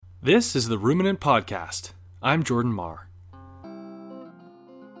This is the Ruminant Podcast. I'm Jordan Marr.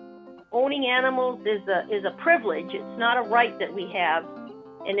 Owning animals is a privilege. It's not a right that we have.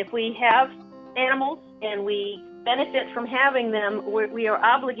 And if we have animals and we benefit from having them, we are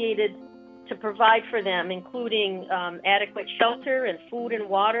obligated to provide for them, including adequate shelter and food and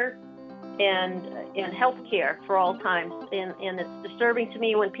water and health care for all times. And it's disturbing to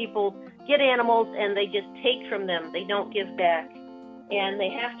me when people get animals and they just take from them. They don't give back. And they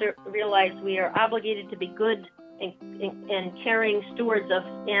have to realize we are obligated to be good and caring stewards of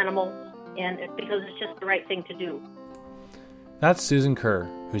animals, and because it's just the right thing to do. That's Susan Kerr,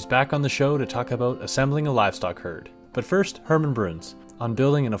 who's back on the show to talk about assembling a livestock herd. But first, Herman Bruns, on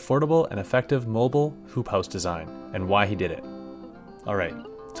building an affordable and effective mobile hoophouse design, and why he did it. All right,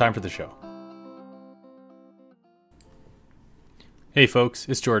 time for the show. Hey folks,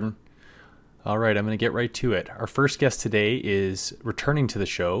 it's Jordan. All right, I'm going to get right to it. Our first guest today is returning to the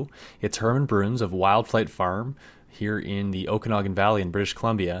show. It's Herman Bruns of Wildflight Farm here in the Okanagan Valley in British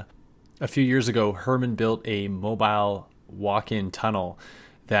Columbia. A few years ago, Herman built a mobile walk-in tunnel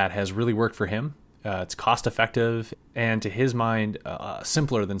that has really worked for him. It's cost-effective and, to his mind,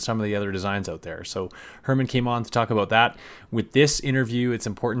 simpler than some of the other designs out there. So Herman came on to talk about that. With this interview, it's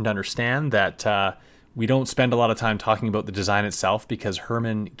important to understand that we don't spend a lot of time talking about the design itself because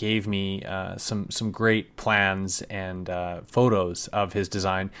Herman gave me some great plans and photos of his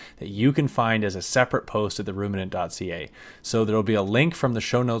design that you can find as a separate post at theruminant.ca. So there will be a link from the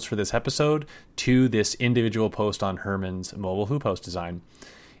show notes for this episode to this individual post on Herman's mobile hoophouse design.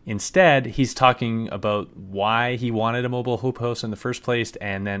 Instead, he's talking about why he wanted a mobile hoophouse in the first place,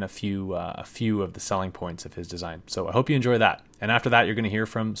 and then a few of the selling points of his design. So I hope you enjoy that. And after that, you're going to hear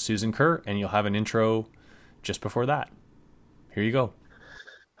from Susan Kerr, and you'll have an intro just before that. Here you go.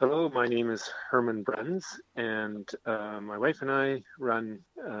 Hello, my name is Herman Bruns, and my wife and I run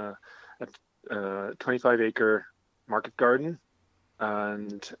a 25-acre market garden,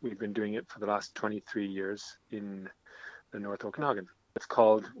 and we've been doing it for the last 23 years in the North Okanagan. It's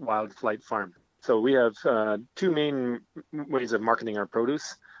called Wildflight Farm. So we have two main ways of marketing our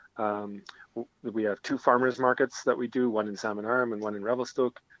produce. We have two farmers markets that we do, one in Salmon Arm and one in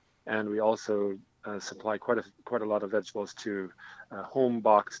Revelstoke. And we also supply quite a lot of vegetables to a home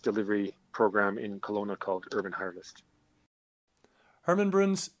box delivery program in Kelowna called Urban Harvest. Herman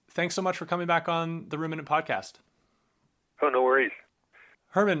Bruns, thanks so much for coming back on the Ruminant Podcast. Oh, no worries.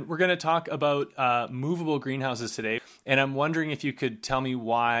 Herman, we're going to talk about movable greenhouses today, and I'm wondering if you could tell me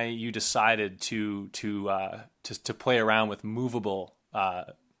why you decided to play around with movable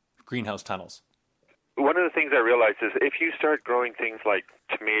greenhouse tunnels. One of the things I realized is if you start growing things like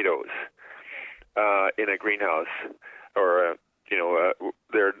tomatoes in a greenhouse, or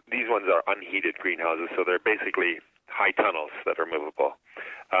these ones are unheated greenhouses, so they're basically high tunnels that are movable.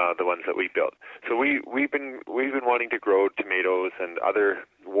 The ones that we built. So we've been wanting to grow tomatoes and other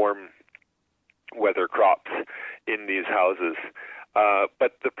warm weather crops in these houses.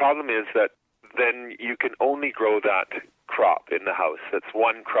 But the problem is that then you can only grow that crop in the house. That's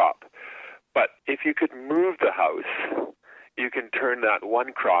one crop. But if you could move the house, you can turn that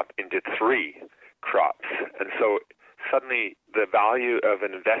one crop into three crops. And so suddenly the value of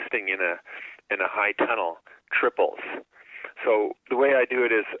investing in a high tunnel triples. So the way I do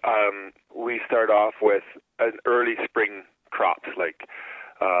it is we start off with an early spring crops like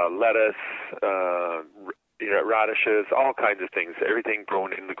lettuce, radishes, all kinds of things, everything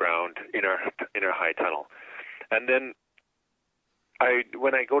grown in the ground in our high tunnel. And then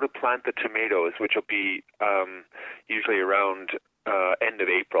when I go to plant the tomatoes, which will be usually around end of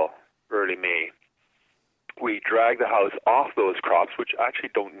April, early May, we drag the house off those crops, which actually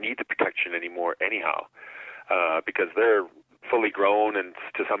don't need the protection anymore anyhow, because they're fully grown, and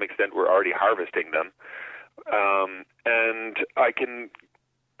to some extent we're already harvesting them. And I can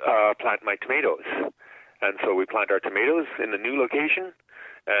plant my tomatoes. And so we plant our tomatoes in the new location,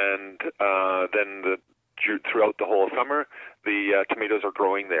 and then throughout the whole summer, the tomatoes are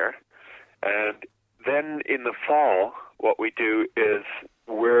growing there. And then in the fall, what we do is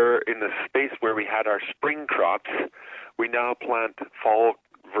we're in the space where we had our spring crops, we now plant fall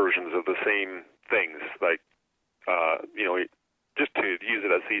versions of the same things, like just to use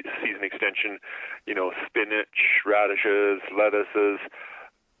it as season extension, spinach, radishes, lettuces,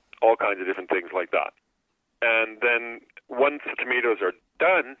 all kinds of different things like that. And then once the tomatoes are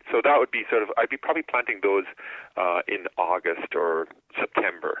done, so that would be I'd be probably planting those in August or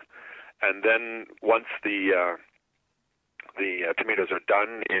September. And then once the tomatoes are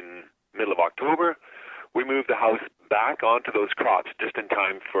done in middle of October, we move the house back onto those crops just in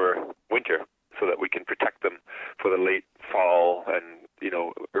time for winter, so that we can protect them for the late fall and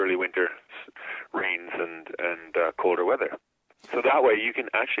early winter rains and colder weather. So that way you can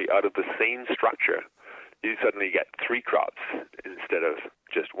actually, out of the same structure, you suddenly get 3 crops instead of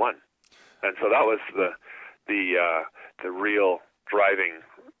just one. And so that was the real driving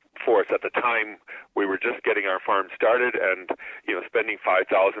force at the time. We were just getting our farm started, and spending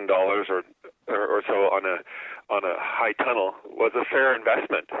 $5,000 or so on a high tunnel was a fair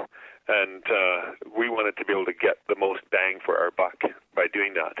investment. And we wanted to be able to get the most bang for our buck by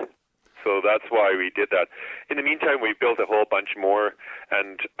doing that. So that's why we did that. In the meantime, we built a whole bunch more,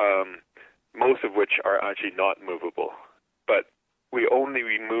 and most of which are actually not movable. But we only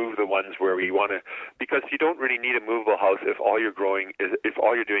remove the ones where we want to, because you don't really need a movable house if all you're doing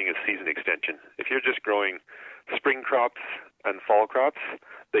is season extension. If you're just growing spring crops and fall crops,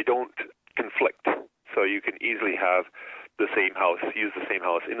 they don't conflict. So you can easily have the same house, use the same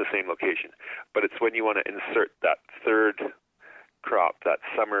house in the same location. But it's when you want to insert that third crop, that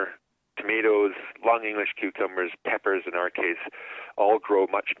summer tomatoes, long English cucumbers, peppers in our case, all grow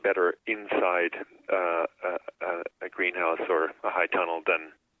much better inside a greenhouse or a high tunnel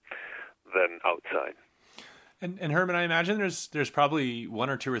than outside. And Herman, I imagine there's probably 1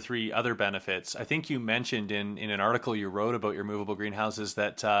 or 2 or 3 other benefits. I think you mentioned in an article you wrote about your movable greenhouses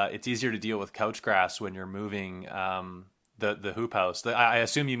that it's easier to deal with couch grass when you're moving the hoop house. I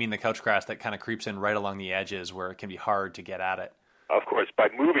assume you mean the couch grass that kind of creeps in right along the edges where it can be hard to get at it. Of course, by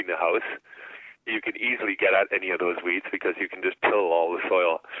moving the house, you can easily get at any of those weeds because you can just till all the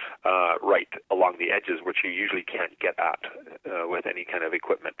soil right along the edges, which you usually can't get at with any kind of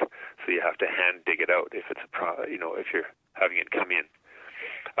equipment. So you have to hand dig it out if it's if you're having it come in.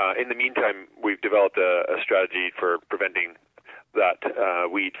 In the meantime, we've developed a strategy for preventing that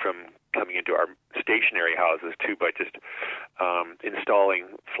weed from coming into our stationary houses too, by just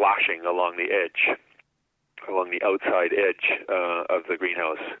installing flashing along the outside edge of the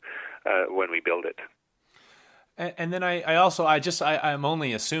greenhouse when we build it. And then I'm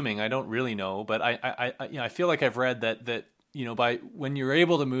only assuming, I don't really know, but I feel like I've read that by when you're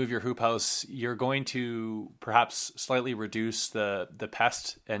able to move your hoop house, you're going to perhaps slightly reduce the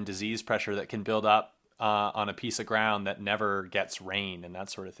pest and disease pressure that can build up on a piece of ground that never gets rain and that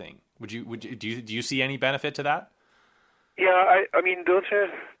sort of thing. Do you see any benefit to that? Yeah, I mean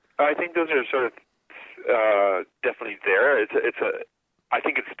I think those are sort of definitely there. I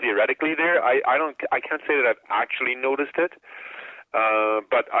think it's theoretically there. I can't say that I've actually noticed it,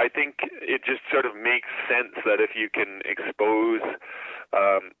 but I think it just sort of makes sense that if you can expose,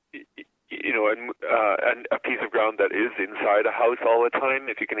 and a piece of ground that is inside a house all the time,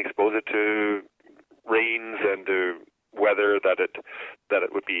 if you can expose it to rains and to weather, that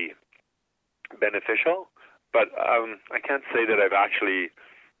it would be beneficial. But I can't say that I've actually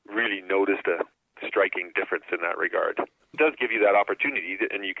really noticed a striking difference in that regard. It does give you that opportunity,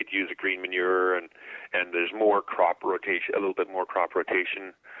 and you could use a green manure, and there's more crop rotation, a little bit more crop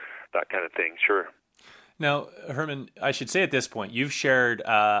rotation, that kind of thing. Sure. Now, Herman, I should say at this point, you've shared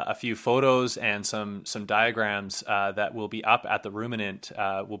a few photos and some diagrams that will be up at the Ruminant.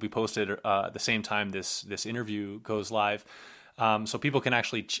 Will be posted at the same time this interview goes live. So people can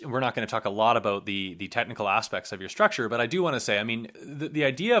actually, we're not going to talk a lot about the technical aspects of your structure, but I do want to say, I mean, the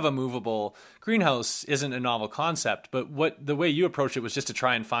idea of a movable greenhouse isn't a novel concept, but the way you approached it was just to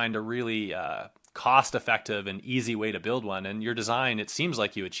try and find a really cost-effective and easy way to build one. And your design, it seems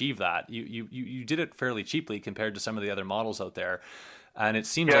like you achieved that. You did it fairly cheaply compared to some of the other models out there, and it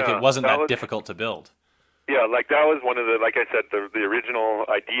seems like it wasn't that difficult to build. Yeah, like that was one of the, like I said, the original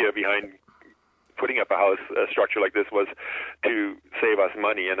idea behind putting up a structure like this was to save us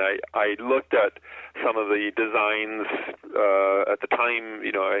money. And I looked at some of the designs at the time.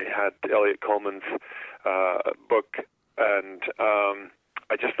 I had Elliot Coleman's book, and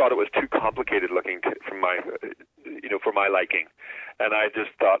I just thought it was too complicated looking for my liking. And I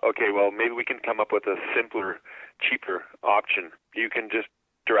just thought, okay, well, maybe we can come up with a simpler, cheaper option. You can just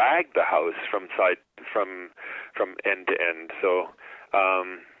drag the house from end to end. So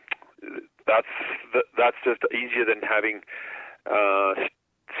that's just easier than having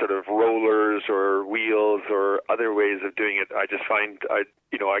sort of rollers or wheels or other ways of doing it. I just find I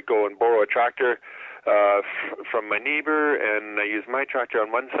go and borrow a tractor from my neighbor, and I use my tractor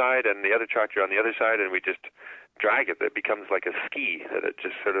on one side and the other tractor on the other side, and we just drag it. It becomes like a ski that it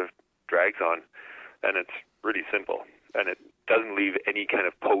just sort of drags on, and it's really simple, and it doesn't leave any kind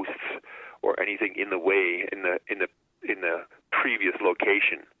of posts or anything in the way in the previous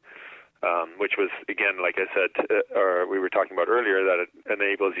location. Which was, again, like I said, or we were talking about earlier, that it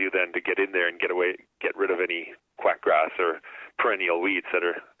enables you then to get in there and get rid of any quack grass or perennial weeds that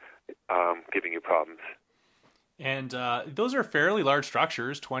are giving you problems. And those are fairly large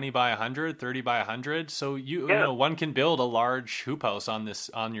structures, 20 by 100, 30 by 100. So you know, one can build a large hoop house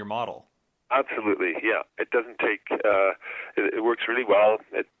on your model. Absolutely, yeah. It doesn't take. It works really well.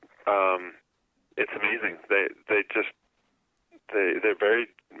 It's amazing. They're very.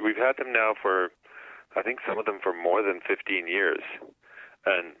 We've had them now for, I think some of them for more than 15 years,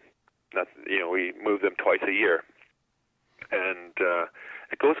 and that's, we move them twice a year, and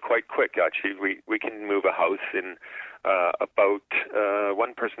it goes quite quick actually. We can move a house in about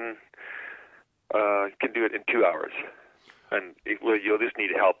one person can do it in 2 hours, and you'll just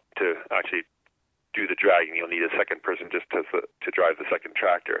need help to actually do the dragging. You'll need a second person just to drive the second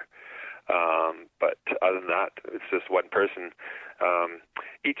tractor. But other than that, it's just one person.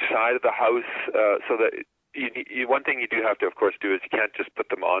 Each side of the house, so that one thing you do have to, of course, do is you can't just put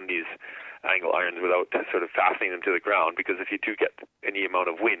them on these angle irons without sort of fastening them to the ground, because if you do get any amount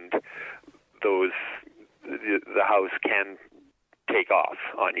of wind, the house can take off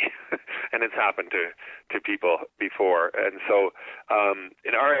on you, and it's happened to people before. And so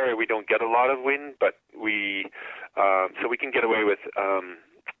in our area we don't get a lot of wind, but so we can get away with.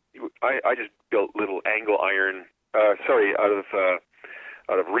 I just built little angle iron, out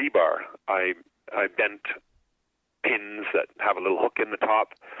of rebar. I bent pins that have a little hook in the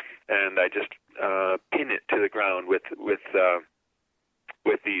top, and I just pin it to the ground with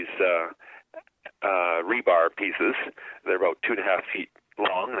these rebar pieces. They're about 2.5 feet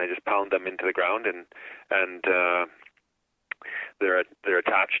long, and I just pound them into the ground, and they're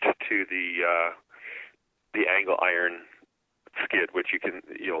attached to the angle iron skid, which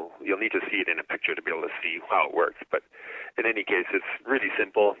you'll need to see it in a picture to be able to see how it works. But in any case, it's really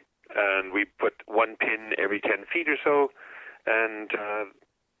simple, and we put one pin every 10 feet or so, and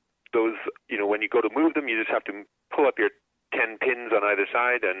those, when you go to move them, you just have to pull up your 10 pins on either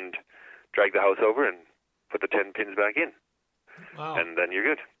side and drag the house over and put the 10 pins back in. Wow. And then you're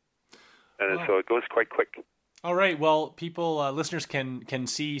good. And so it goes quite quick. All right. Well, listeners can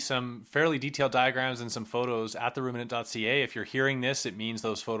see some fairly detailed diagrams and some photos at theruminant.ca. If you're hearing this, it means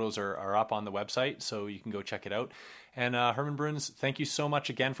those photos are up on the website, so you can go check it out. And Herman Bruns, thank you so much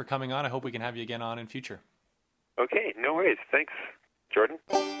again for coming on. I hope we can have you again on in future. Okay, no worries. Thanks, Jordan.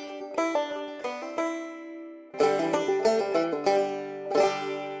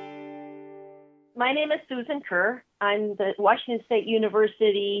 My name is Susan Kerr. I'm the Washington State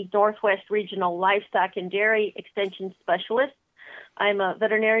University Northwest Regional Livestock and Dairy Extension Specialist. I'm a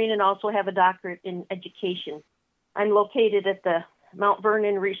veterinarian and also have a doctorate in education. I'm located at the Mount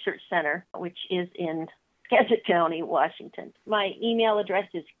Vernon Research Center, which is in Skagit County, Washington. My email address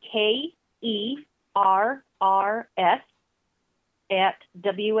is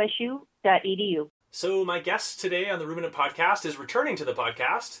kerrs@wsu.edu. So my guest today on the Ruminant Podcast is returning to the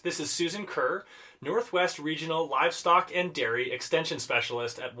podcast. This is Susan Kerr, Northwest Regional Livestock and Dairy Extension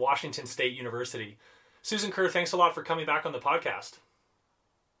Specialist at Washington State University. Susan Kerr, thanks a lot for coming back on the podcast.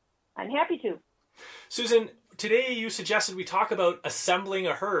 I'm happy to. Susan, today you suggested we talk about assembling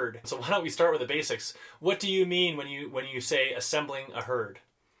a herd. So why don't we start with the basics? What do you mean when you say assembling a herd?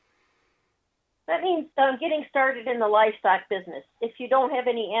 That means getting started in the livestock business. If you don't have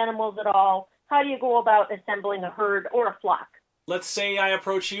any animals at all, how do you go about assembling a herd or a flock? Let's say I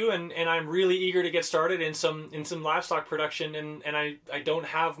approach you and I'm really eager to get started in some livestock production and I don't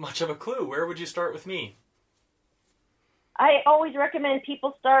have much of a clue. Where would you start with me? I always recommend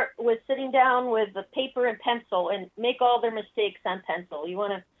people start with sitting down with a paper and pencil and make all their mistakes on pencil. If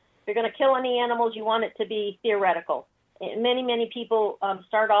you're going to kill any animals, you want it to be theoretical. Many people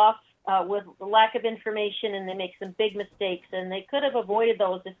start off with lack of information and they make some big mistakes, and they could have avoided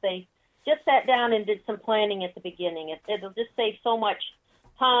those if they just sat down and did some planning at the beginning. It'll just save so much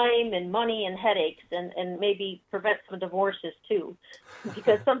time and money and headaches, and maybe prevent some divorces too.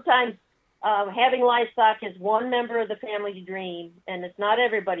 Because sometimes having livestock is one member of the family's dream, and it's not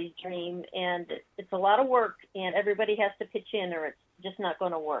everybody's dream, and it's a lot of work, and everybody has to pitch in, or it's just not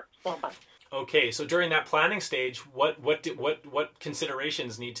going to work so much. Okay, so during that planning stage, what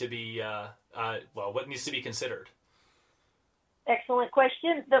considerations need to be what needs to be considered? Excellent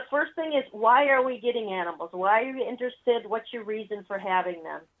question. The first thing is, why are we getting animals? Why are you interested? What's your reason for having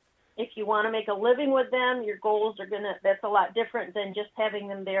them? If you want to make a living with them, your goals are that's a lot different than just having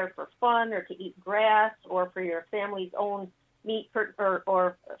them there for fun or to eat grass or for your family's own meat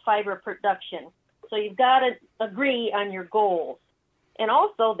or fiber production. So you've got to agree on your goals. And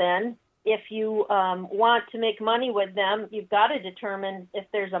also then, if you want to make money with them, you've got to determine if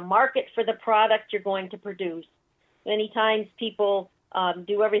there's a market for the product you're going to produce. Many times people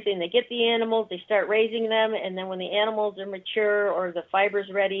do everything. They get the animals, they start raising them, and then when the animals are mature or the fiber's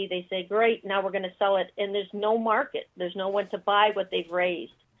ready, they say, great, now we're going to sell it. And there's no market. There's no one to buy what they've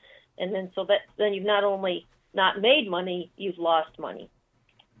raised. And then then you've not only not made money, you've lost money.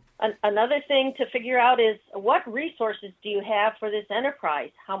 Another thing to figure out is what resources do you have for this enterprise?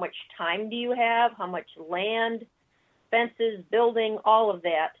 How much time do you have? How much land, fences, building, all of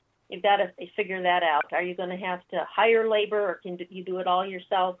that? You've got to figure that out. Are you going to have to hire labor, or can you do it all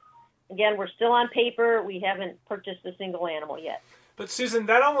yourself? Again, we're still on paper. We haven't purchased a single animal yet. But Susan,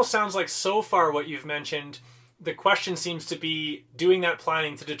 that almost sounds like so far what you've mentioned. The question seems to be doing that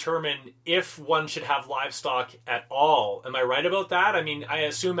planning to determine if one should have livestock at all. Am I right about that? I mean, I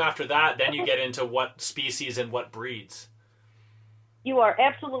assume after that, then you get into what species and what breeds. You are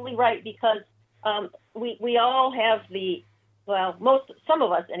absolutely right, because we all have some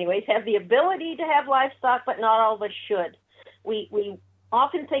of us anyways, have the ability to have livestock, but not all of us should. We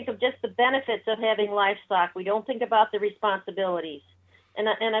often think of just the benefits of having livestock. We don't think about the responsibilities. And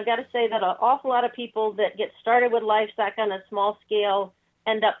I've got to say that an awful lot of people that get started with livestock on a small scale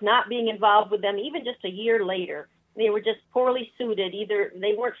end up not being involved with them even just a year later. They were just poorly suited. Either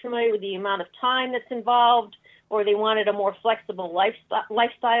they weren't familiar with the amount of time that's involved, or they wanted a more flexible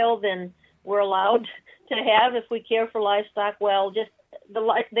lifestyle than we're allowed to have if we care for livestock. Well, just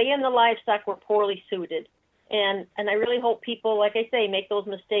they and the livestock were poorly suited. And I really hope people, like I say, make those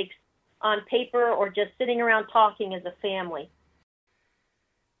mistakes on paper or just sitting around talking as a family.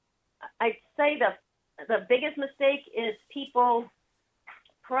 I'd say the biggest mistake is people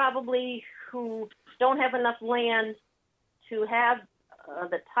probably who don't have enough land to have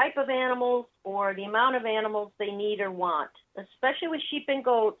the type of animals or the amount of animals they need or want. Especially with sheep and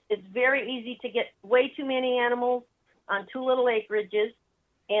goats, it's very easy to get way too many animals on too little acreages,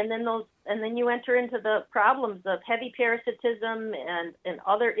 and then you enter into the problems of heavy parasitism and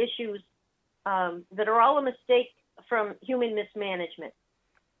other issues that are all a mistake from human mismanagement.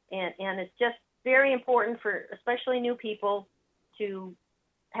 And it's just very important for especially new people to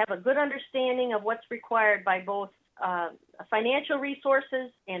have a good understanding of what's required by both financial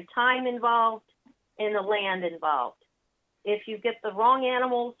resources and time involved and the land involved. If you get the wrong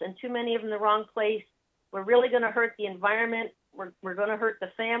animals and too many of them in the wrong place, we're really going to hurt the environment. We're going to hurt the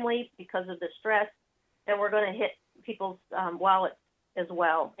family because of the stress, and we're going to hit people's wallets as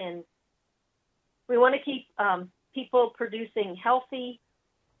well. And we want to keep people producing healthy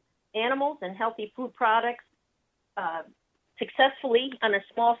animals and healthy food products successfully on a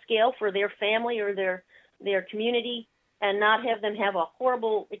small scale for their family or their community, and not have them have a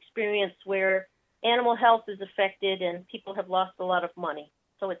horrible experience where animal health is affected and people have lost a lot of money.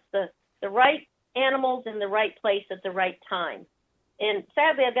 So it's the right animals in the right place at the right time. And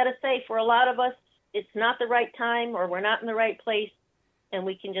sadly, I've got to say, for a lot of us, it's not the right time, or we're not in the right place, and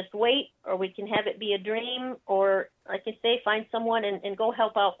we can just wait, or we can have it be a dream, or, like I say, find someone and go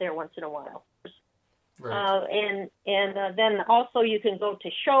help out there once in a while. Right. Then also you can go to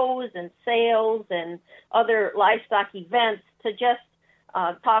shows and sales and other livestock events to just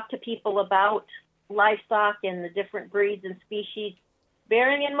talk to people about livestock and the different breeds and species,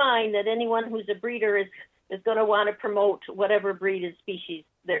 bearing in mind that anyone who's a breeder is going to want to promote whatever breed and species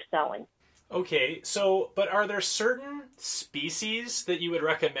they're selling. Okay, but are there certain species that you would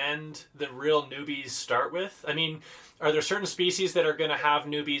recommend the real newbies start with? I mean, are there certain species that are going to have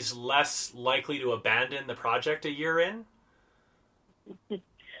newbies less likely to abandon the project a year in?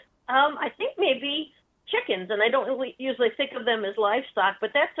 I think maybe chickens, and I don't really usually think of them as livestock,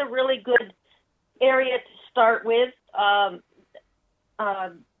 but that's a really good area to start with.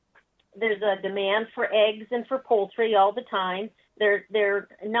 There's a demand for eggs and for poultry all the time. They're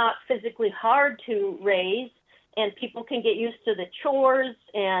not physically hard to raise, and people can get used to the chores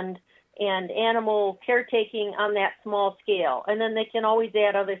and animal caretaking on that small scale. And then they can always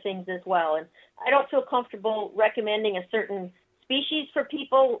add other things as well. And I don't feel comfortable recommending a certain species for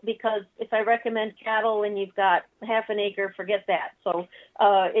people, because if I recommend cattle and you've got half an acre, forget that. So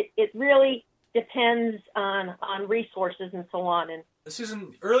it really depends on resources and so on. And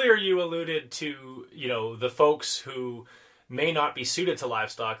Susan, earlier you alluded to, the folks who may not be suited to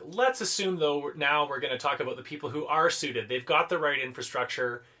livestock. Let's assume, though, now we're going to talk about the people who are suited. They've got the right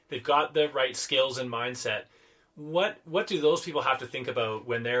infrastructure. They've got the right skills and mindset. What do those people have to think about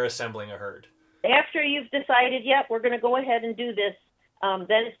when they're assembling a herd? After you've decided, we're going to go ahead and do this,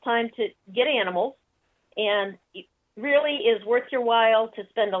 then it's time to get animals. And it really is worth your while to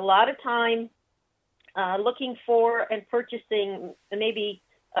spend a lot of time looking for and purchasing maybe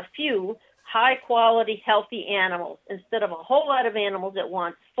a few high-quality, healthy animals. Instead of a whole lot of animals at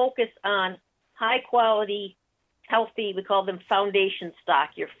once, focus on high-quality, healthy, we call them foundation stock,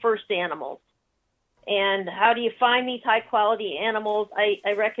 your first animals. And how do you find these high-quality animals?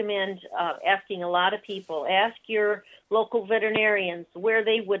 I recommend asking a lot of people. Ask your local veterinarians where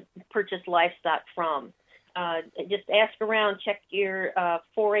they would purchase livestock from. Just ask around, check your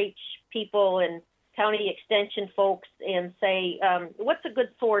 4-H people and county extension folks and say, what's a good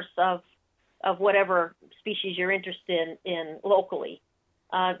source of whatever species you're interested in locally.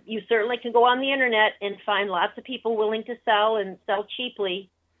 You certainly can go on the internet and find lots of people willing to sell and sell cheaply,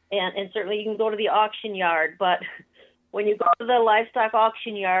 and certainly you can go to the auction yard. But when you go to the livestock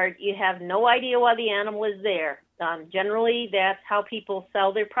auction yard, you have no idea why the animal is there. Generally, that's how people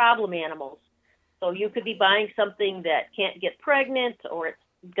sell their problem animals. So you could be buying something that can't get pregnant, or it's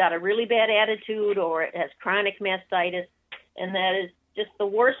got a really bad attitude, or it has chronic mastitis, and that is just the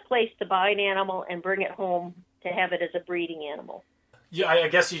worst place to buy an animal and bring it home to have it as a breeding animal. Yeah, I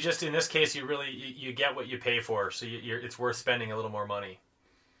guess you just, in this case, you get what you pay for, so it's worth spending a little more money.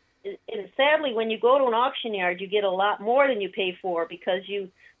 And sadly, when you go to an auction yard, you get a lot more than you pay for, because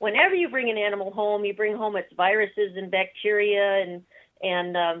whenever you bring an animal home, you bring home its viruses and bacteria and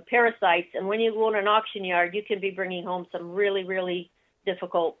parasites. And when you go to an auction yard, you can be bringing home some really, really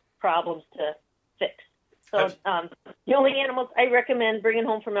difficult problems to fix. So the only animals I recommend bringing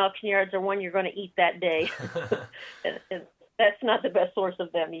home from auction yards are one you're going to eat that day. and that's not the best source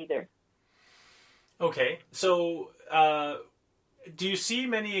of them either. Okay, so do you see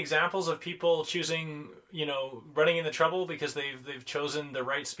many examples of people choosing, running into trouble because they've chosen the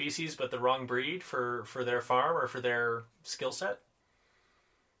right species but the wrong breed for their farm or for their skill set?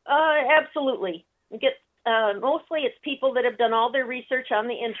 Absolutely. Mostly it's people that have done all their research on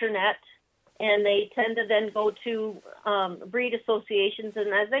the internet, and they tend to then go to breed associations. And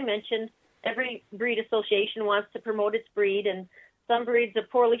as I mentioned, every breed association wants to promote its breed, and some breeds are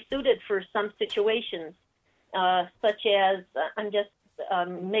poorly suited for some situations, such as, I'm just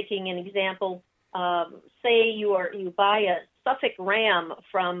making an example, say you buy a Suffolk ram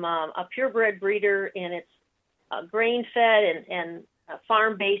from a purebred breeder, and it's grain-fed and a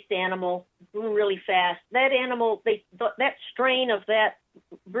farm-based animal, grew really fast. That animal, that strain of that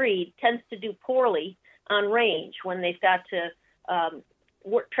breed tends to do poorly on range when they've got to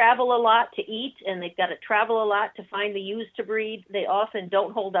travel a lot to eat, and they've got to travel a lot to find the ewes to breed. They often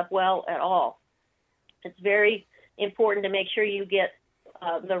don't hold up well at all. It's very important to make sure you get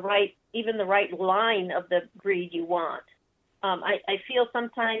the right line of the breed you want. I feel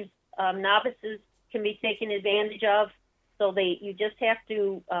sometimes novices can be taken advantage of. So you just have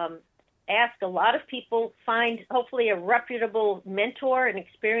to ask a lot of people, find hopefully a reputable mentor, an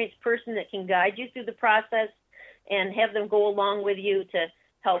experienced person that can guide you through the process, and have them go along with you to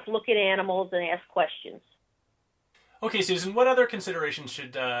help look at animals and ask questions. Okay, Susan, what other considerations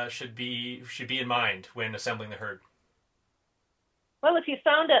should be in mind when assembling the herd? Well, if you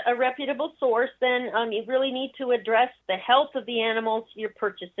found a reputable source, then you really need to address the health of the animals you're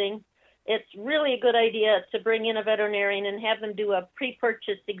purchasing. It's really a good idea to bring in a veterinarian and have them do a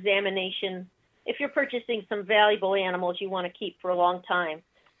pre-purchase examination if you're purchasing some valuable animals you want to keep for a long time.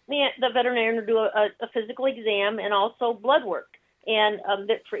 The veterinarian will do a physical exam and also blood work. And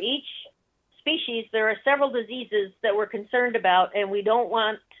for each species, there are several diseases that we're concerned about, and we don't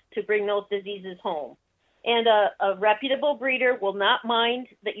want to bring those diseases home. And a reputable breeder will not mind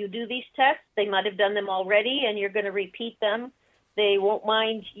that you do these tests. They might have done them already, and you're going to repeat them. They won't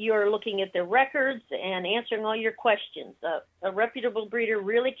mind you're looking at their records and answering all your questions. A reputable breeder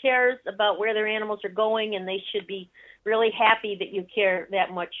really cares about where their animals are going, and they should be really happy that you care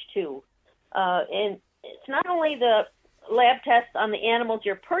that much too. And it's not only the lab tests on the animals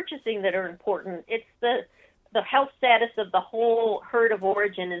you're purchasing that are important. It's the health status of the whole herd of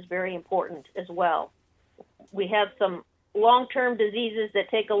origin is very important as well. We have some long-term diseases that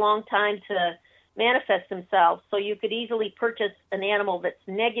take a long time to manifest themselves, so you could easily purchase an animal that's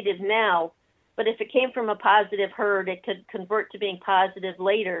negative now, but if it came from a positive herd, it could convert to being positive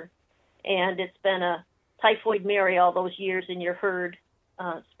later, and it's been a typhoid Mary all those years in your herd,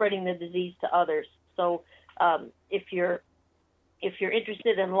 spreading the disease to others. So if you're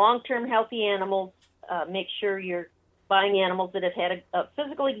interested in long-term healthy animals, make sure you're buying animals that have had a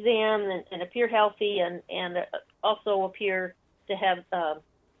physical exam and appear healthy and also appear to have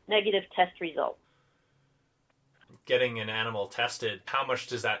negative test results. Getting an animal tested, how much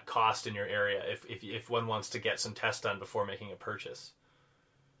does that cost in your area if one wants to get some tests done before making a purchase?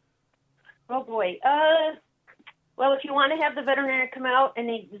 Oh boy. Well, if you want to have the veterinarian come out and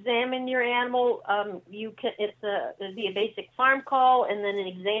examine your animal, it'd be a basic farm call and then an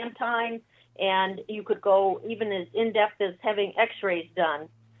exam time, and you could go even as in-depth as having x-rays done.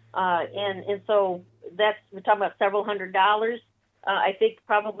 And so we're talking about several $100s. I think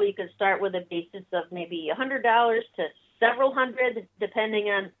probably you could start with a basis of maybe $100 to several hundred, depending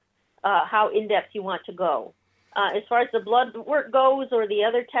on how in-depth you want to go. As far as the blood work goes or the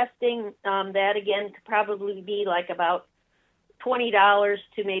other testing, that again could probably be like about $20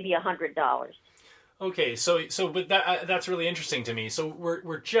 to maybe $100. Okay, but that's really interesting to me. So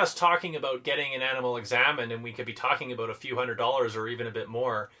we're just talking about getting an animal examined, and we could be talking about a few $100s or even a bit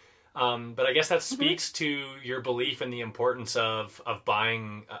more. But I guess that speaks to your belief in the importance of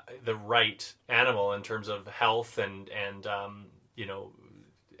buying the right animal in terms of health and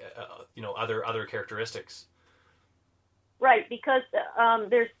other characteristics. Right, because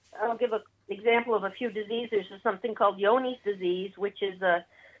I'll give an example of a few diseases. There's something called Johne's disease, which is a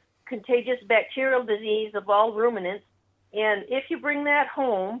contagious bacterial disease of all ruminants. And if you bring that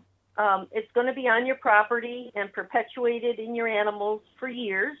home, it's going to be on your property and perpetuated in your animals for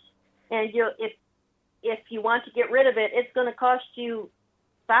years. And if you want to get rid of it, it's going to cost you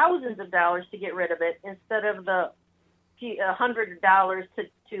thousands of dollars to get rid of it instead of the $100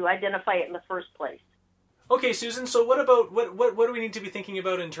 to identify it in the first place. Okay, Susan. So what about what do we need to be thinking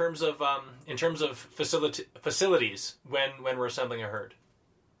about in terms of facilities when we're assembling a herd?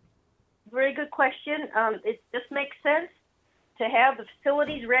 Very good question. It just makes sense to have the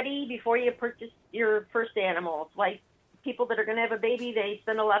facilities ready before you purchase your first animal. It's like people that are going to have a baby, they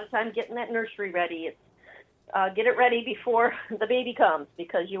spend a lot of time getting that nursery ready. It's get it ready before the baby comes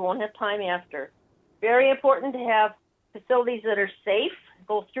because you won't have time after. Very important to have facilities that are safe.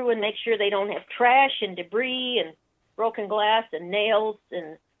 Go through and make sure they don't have trash and debris and broken glass and nails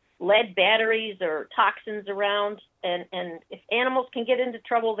and lead batteries or toxins around. And if animals can get into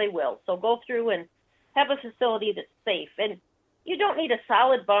trouble, they will. So go through and have a facility that's safe. And you don't need a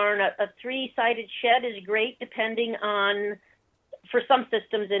solid barn. A three-sided shed is great, depending on, for some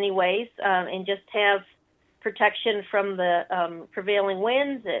systems anyways, and just have protection from the prevailing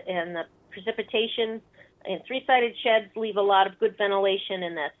winds and the precipitation. And three-sided sheds leave a lot of good ventilation,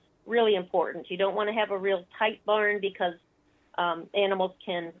 and that's really important. You don't want to have a real tight barn because animals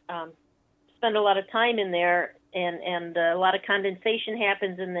can spend a lot of time in there, and a lot of condensation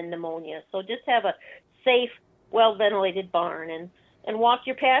happens and then pneumonia. So just have a safe, well-ventilated barn, and walk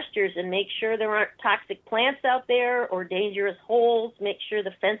your pastures and make sure there aren't toxic plants out there or dangerous holes. Make sure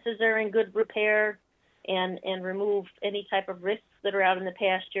the fences are in good repair and remove any type of risks that are out in the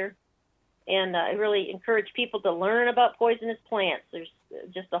pasture. And I really encourage people to learn about poisonous plants. There's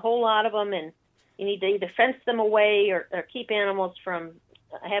just a whole lot of them, and you need to either fence them away or keep animals from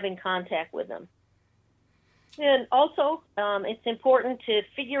having contact with them. And also, it's important to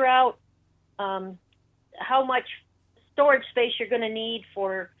figure out how much storage space you're going to need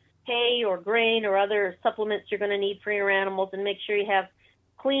for hay or grain or other supplements you're going to need for your animals, and make sure you have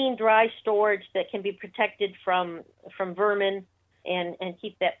clean, dry storage that can be protected from vermin and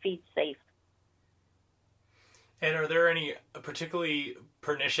keep that feed safe. And are there any particularly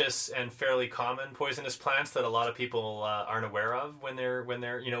pernicious and fairly common poisonous plants that a lot of people aren't aware of when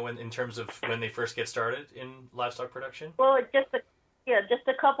in terms of when they first get started in livestock production? Well, just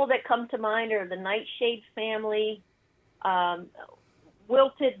a couple that come to mind are the nightshade family,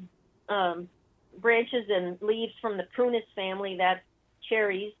 wilted branches and leaves from the prunus family, that's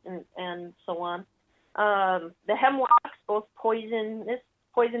cherries and so on. The hemlocks, both poison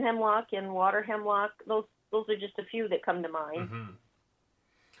hemlock and water hemlock, those are just a few that come to mind. Mm-hmm.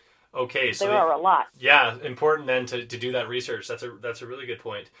 Okay, so there are a lot. Yeah, important then to do that research. That's a really good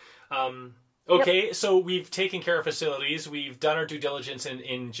point. Okay, yep. So we've taken care of facilities. We've done our due diligence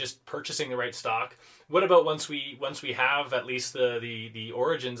in just purchasing the right stock. What about once we have at least the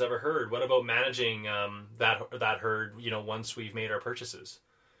origins of a herd? What about managing that herd? Once we've made our purchases.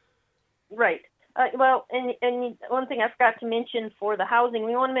 Right. Well, and one thing I forgot to mention for the housing,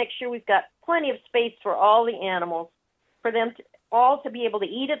 we want to make sure we've got plenty of space for all the animals, for them all to be able to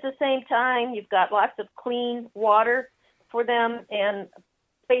eat at the same time. You've got lots of clean water for them and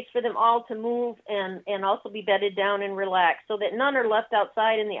space for them all to move and also be bedded down and relax, so that none are left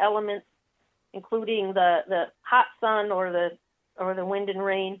outside in the elements, including the hot sun or the wind and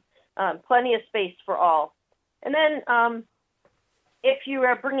rain. Plenty of space for all. And then if you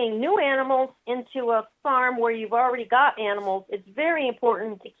are bringing new animals into a farm where you've already got animals, it's very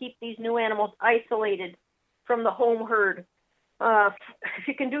important to keep these new animals isolated from the home herd. If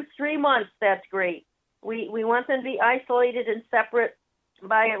you can do 3 months, that's great. We want them to be isolated and separate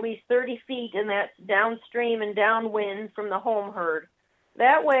by at least 30 feet, and that's downstream and downwind from the home herd.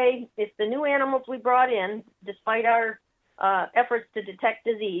 That way, if the new animals we brought in, despite our efforts to detect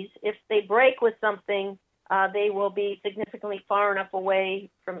disease, if they break with something, they will be significantly far enough away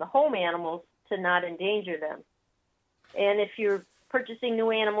from the home animals to not endanger them. And if you're purchasing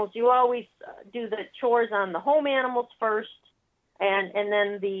new animals, you always do the chores on the home animals first, and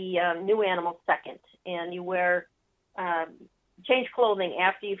then the new animals second. And you wear change clothing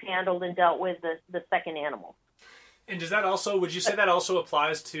after you've handled and dealt with the second animal. And does that also, would you say that also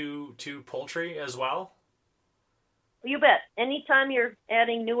applies to poultry as well? You bet. Anytime you're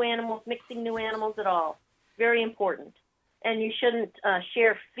adding new animals, mixing new animals at all, very important. And you shouldn't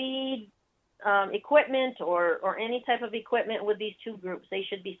share feed equipment or any type of equipment with these two groups. They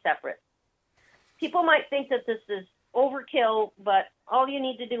should be separate. People might think that this is overkill, but all you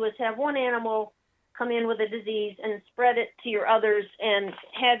need to do is have one animal come in with a disease and spread it to your others, and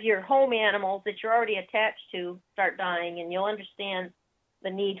have your home animals that you're already attached to start dying, and you'll understand the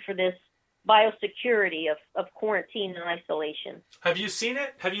need for this biosecurity of quarantine and isolation. Have you seen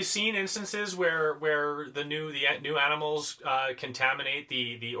it? Have you seen instances where the new animals contaminate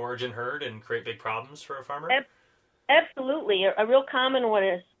the origin herd and create big problems for a farmer? Absolutely. A real common one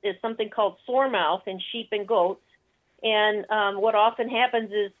is something called sore mouth in sheep and goats. And what often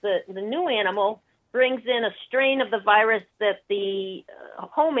happens is the new animal brings in a strain of the virus that the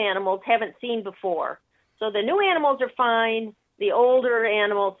home animals haven't seen before. So the new animals are fine. The older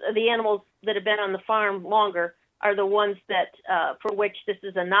animals, the animals that have been on the farm longer, are the ones that for which this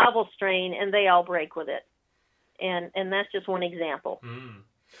is a novel strain, and they all break with it. And that's just one example.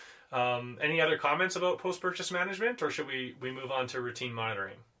 Any other comments about post-purchase management, or should we move on to routine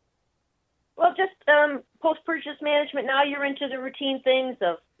monitoring? Well, just post-purchase management. Now you're into the routine things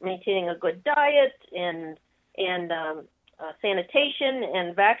of maintaining a good diet and sanitation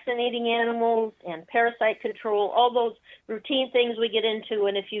and vaccinating animals and parasite control, all those routine things we get into.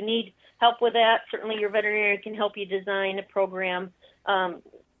 And if you need help with that, certainly your veterinarian can help you design a program.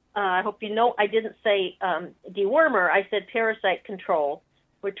 I hope you know I didn't say dewormer. I said parasite control.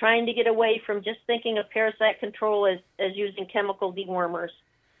 We're trying to get away from just thinking of parasite control as using chemical dewormers.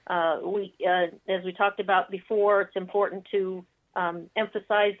 As we talked about before, it's important to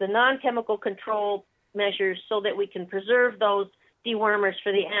emphasize the non-chemical control measures so that we can preserve those dewormers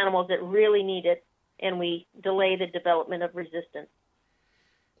for the animals that really need it, and we delay the development of resistance.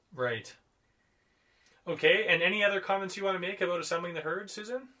 Right. Okay, and any other comments you want to make about assembling the herd,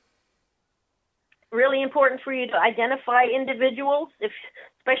 Susan? Really important for you to identify individuals,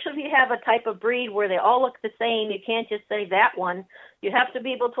 especially if you have a type of breed where they all look the same. You can't just say that one. You have to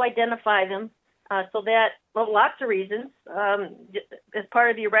be able to identify them so that, well, lots of reasons. As part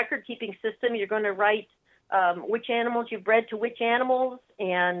of your record-keeping system, you're going to write which animals you bred to which animals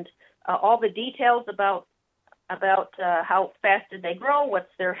and all the details about how fast did they grow,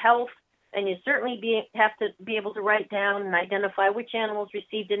 what's their health, and you certainly have to be able to write down and identify which animals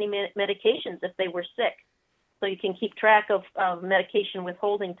received any medications if they were sick, so you can keep track of medication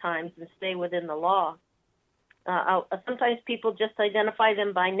withholding times and stay within the law. Sometimes people just identify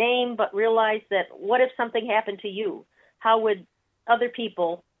them by name, but realize that what if something happened to you? How would other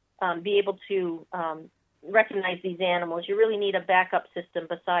people be able to recognize these animals? You really need a backup system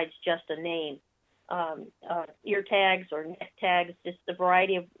besides just a name. Ear tags or neck tags, just a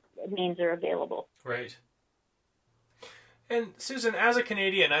variety of means are available. Right. And Susan, as a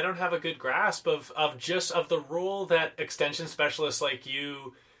Canadian, I don't have a good grasp of the role that extension specialists like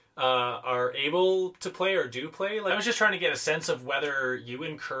you are able to play or do play. Like, I was just trying to get a sense of whether you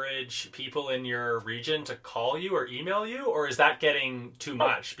encourage people in your region to call you or email you, or is that getting too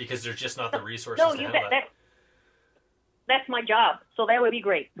much because there's just not the resources to handle that? That's my job, so that would be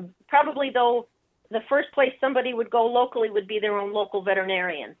great. Probably, though, the first place somebody would go locally would be their own local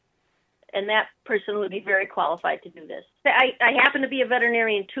veterinarian, and that person would be very qualified to do this. I happen to be a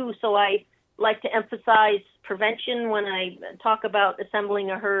veterinarian, too, so I like to emphasize prevention when I talk about assembling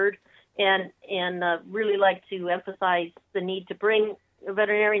a herd, and really like to emphasize the need to bring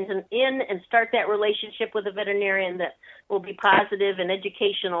veterinarians in and start that relationship with a veterinarian that will be positive and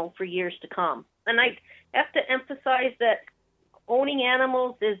educational for years to come. And I have to emphasize that owning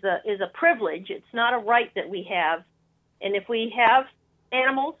animals is a privilege. It's not a right that we have. And if we have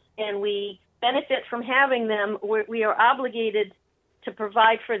animals and we benefit from having them, we are obligated to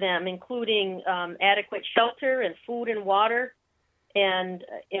provide for them, including adequate shelter and food and water and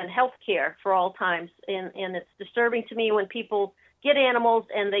health care for all times. And it's disturbing to me when people get animals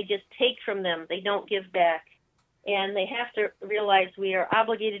and they just take from them. They don't give back. And they have to realize we are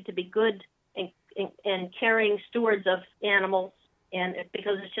obligated to be good and caring stewards of animals, and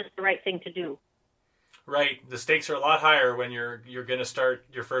because it's just the right thing to do. Right. The stakes are a lot higher when you're going to start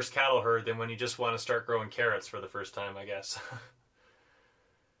your first cattle herd than when you just want to start growing carrots for the first time, I guess.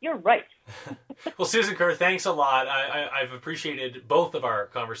 You're right. Well, Susan Kerr, thanks a lot. I've appreciated both of our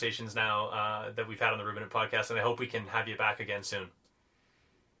conversations now that we've had on the Ruminant Podcast, and I hope we can have you back again soon.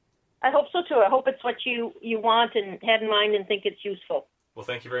 I hope so too. I hope it's what you want and had in mind and think it's useful. Well,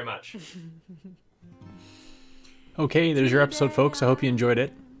 thank you very much. Okay, there's your episode, folks. I hope you enjoyed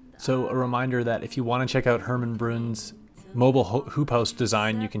it. So a reminder that if you want to check out Herman Brunn's mobile hoop house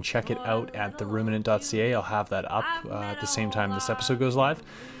design, you can check it out at theruminant.ca. I'll have that up at the same time this episode goes live.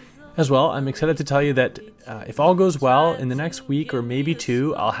 As well, I'm excited to tell you that if all goes well, in the next week or maybe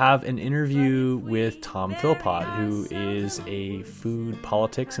two, I'll have an interview with Tom Philpott, who is a food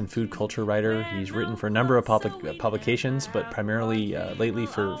politics and food culture writer. He's written for a number of publications, but primarily lately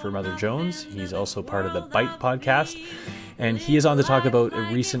for Mother Jones. He's also part of the Bite podcast, and he is on to talk about a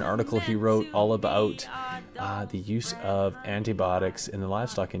recent article he wrote all about the use of antibiotics in the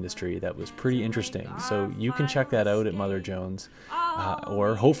livestock industry. That was pretty interesting. So you can check that out at Mother Jones.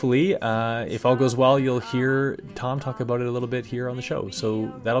 Or hopefully, if all goes well, you'll hear Tom talk about it a little bit here on the show.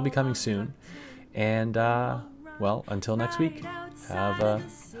 So that'll be coming soon. And, well, until next week, have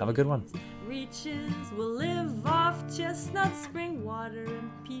a good one. Reaches will live off chestnut, spring water, and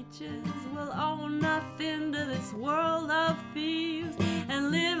peaches. Will owe nothing to this world of thieves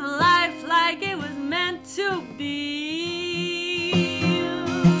and live life like it was meant to be.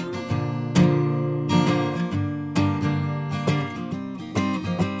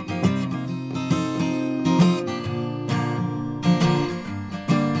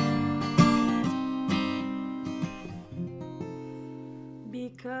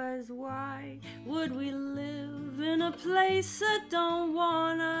 Because why would we live in a place that don't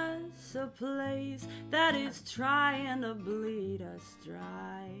want us, a place that is trying to bleed us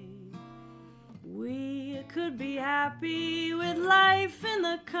dry? We could be happy with life in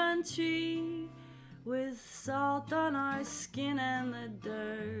the country, with salt on our skin and the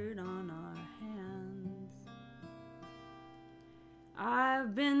dirt on our hands.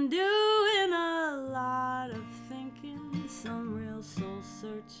 I've been doing a lot of thinking, some real soul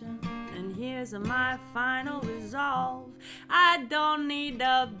searching, and here's my final resolve. I don't need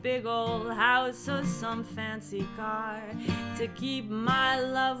a big old house or some fancy car to keep my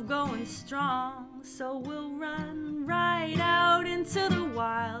love going strong. So we'll run right out into the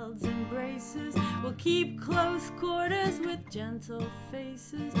wild's embraces. We'll keep close quarters with gentle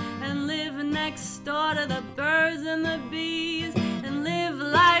faces and live next door to the birds and the bees and live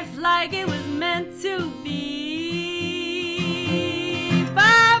life like it was meant to be.